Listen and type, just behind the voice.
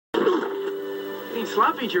getting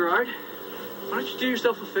sloppy, Gerard. Why don't you do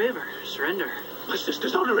yourself a favor? Surrender. My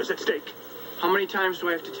sister's honor is at stake. How many times do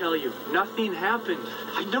I have to tell you? Nothing happened.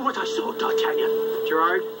 I know what I saw, D'Artagnan.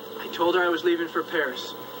 Gerard, I told her I was leaving for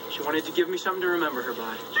Paris. She wanted to give me something to remember her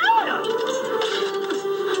by.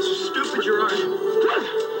 Stupid Gerard.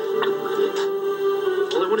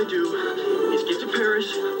 All I want to do is get to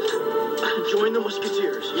Paris and join the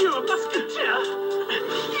Musketeers. You're a musketeer?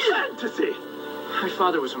 Fantasy! My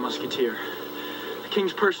father was a musketeer. The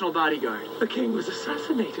king's personal bodyguard. The king was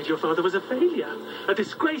assassinated. Your father was a failure. A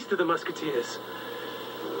disgrace to the Musketeers.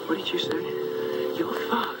 What did you say? Your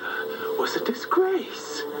father was a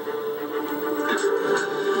disgrace.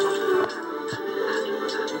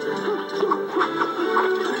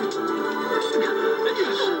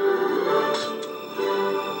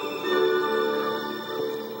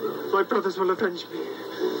 My brothers will avenge me.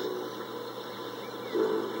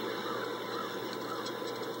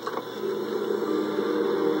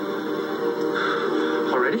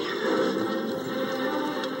 Already?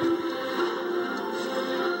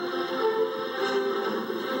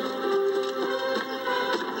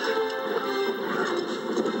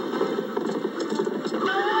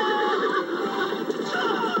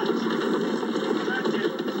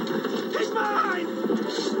 He's mine!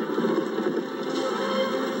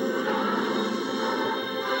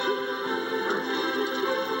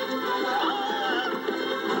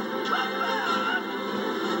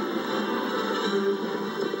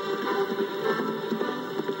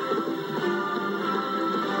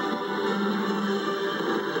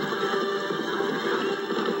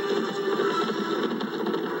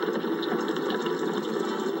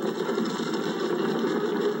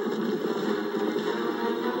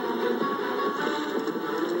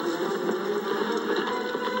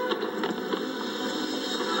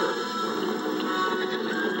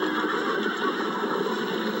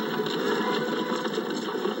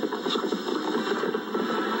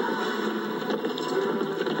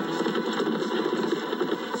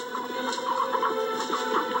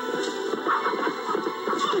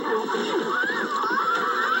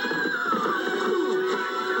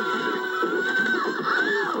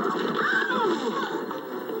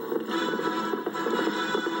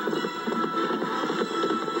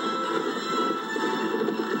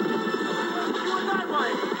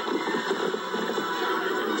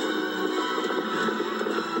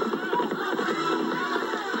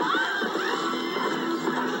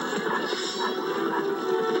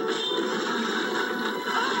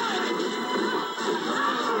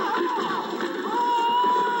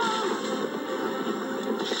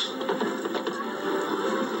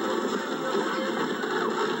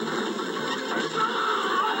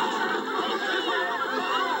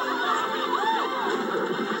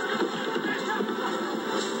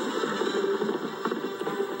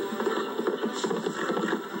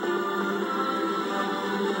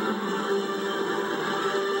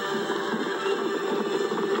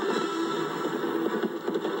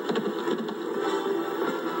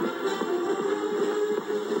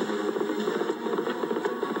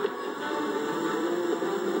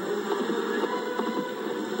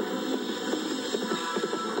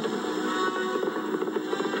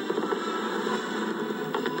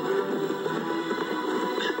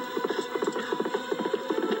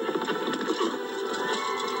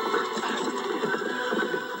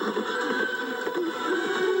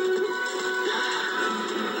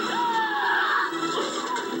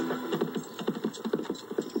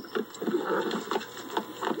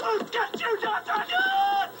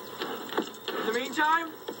 In the meantime,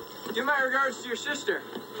 give my regards to your sister.